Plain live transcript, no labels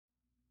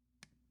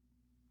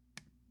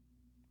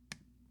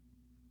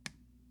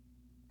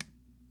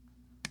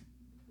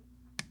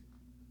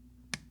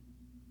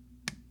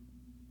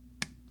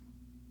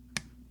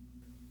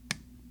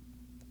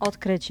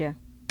Odkrycie.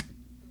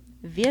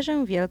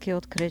 Wierzę w wielkie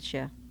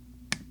odkrycie.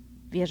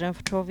 Wierzę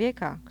w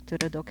człowieka,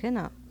 który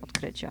dokona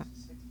odkrycia.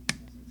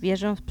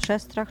 Wierzę w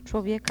przestrach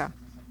człowieka,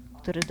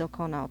 który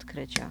dokona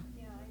odkrycia.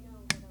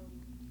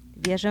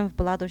 Wierzę w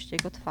bladość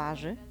jego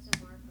twarzy,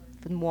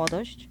 w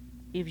młodość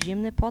i w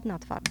zimny pot na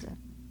twardze.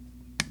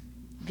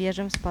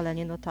 Wierzę w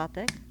spalenie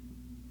notatek,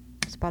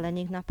 w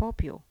spalenie ich na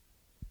popiół,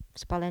 w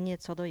spalenie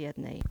co do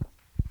jednej.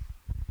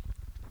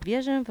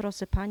 Wierzę w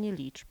rozsypanie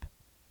liczb,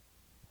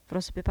 w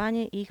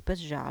rozsypanie ich bez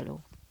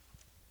żalu.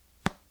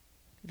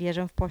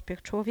 Wierzę w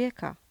pośpiech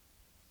człowieka,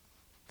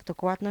 w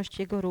dokładność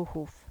jego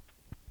ruchów,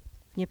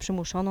 w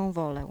nieprzymuszoną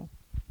wolę.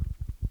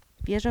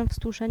 Wierzę w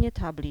stuszenie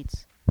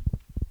tablic,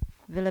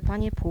 w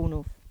wylepanie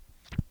płonów,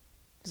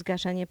 w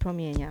zgaszenie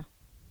promienia.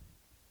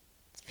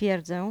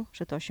 Twierdzę,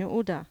 że to się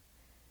uda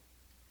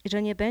i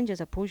że nie będzie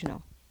za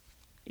późno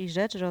i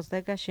rzecz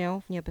rozlega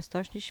się w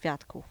nieobecności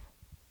świadków.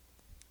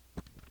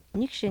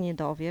 Nikt się nie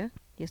dowie,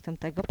 jestem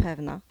tego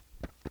pewna,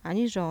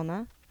 ani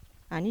żona,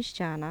 ani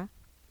ściana,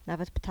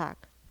 nawet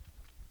ptak,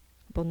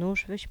 bo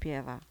nóż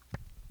wyśpiewa.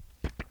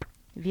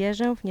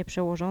 Wierzę w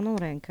nieprzełożoną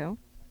rękę,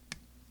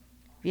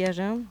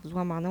 wierzę w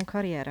złamaną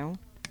karierę,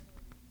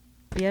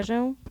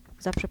 wierzę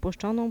w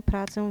zaprzepuszczoną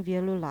pracę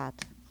wielu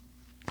lat,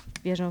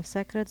 wierzę w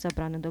sekret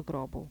zabrany do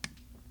grobu.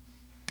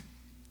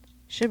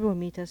 Szybły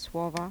mi te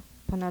słowa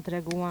ponad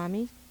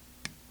regułami,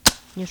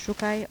 nie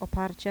szukaj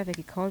oparcia w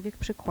jakichkolwiek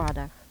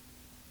przykładach.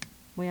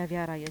 Moja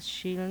wiara jest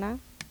silna,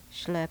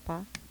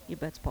 ślepa i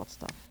bez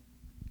podstaw.